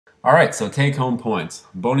All right, so take-home points.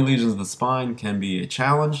 Bony lesions of the spine can be a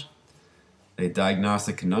challenge, a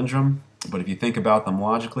diagnostic conundrum, but if you think about them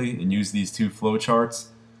logically and use these two flow charts,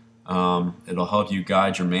 it'll help you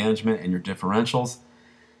guide your management and your differentials.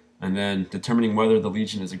 And then determining whether the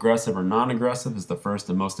lesion is aggressive or non-aggressive is the first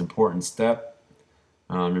and most important step.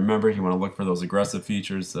 Remember, you want to look for those aggressive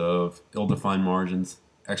features of ill-defined margins,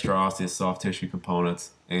 extra osseous soft tissue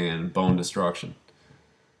components, and bone destruction.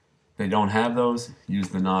 If they don't have those, use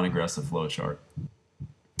the non-aggressive flow chart.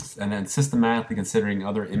 And then systematically considering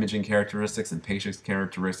other imaging characteristics and patient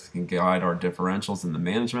characteristics can guide our differentials in the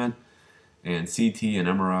management, and CT and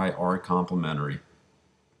MRI are complementary.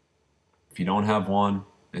 If you don't have one,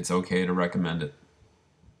 it's okay to recommend it.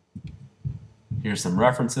 Here's some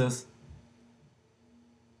references.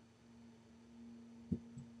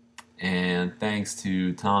 And thanks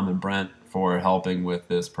to Tom and Brent for helping with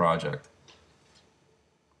this project.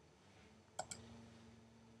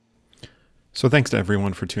 So thanks to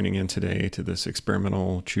everyone for tuning in today to this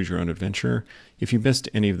experimental Choose Your Own Adventure. If you missed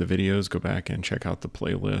any of the videos, go back and check out the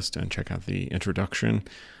playlist and check out the introduction.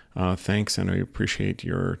 Thanks, and I appreciate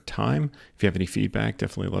your time. If you have any feedback,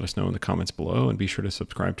 definitely let us know in the comments below, and be sure to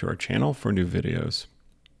subscribe to our channel for new videos.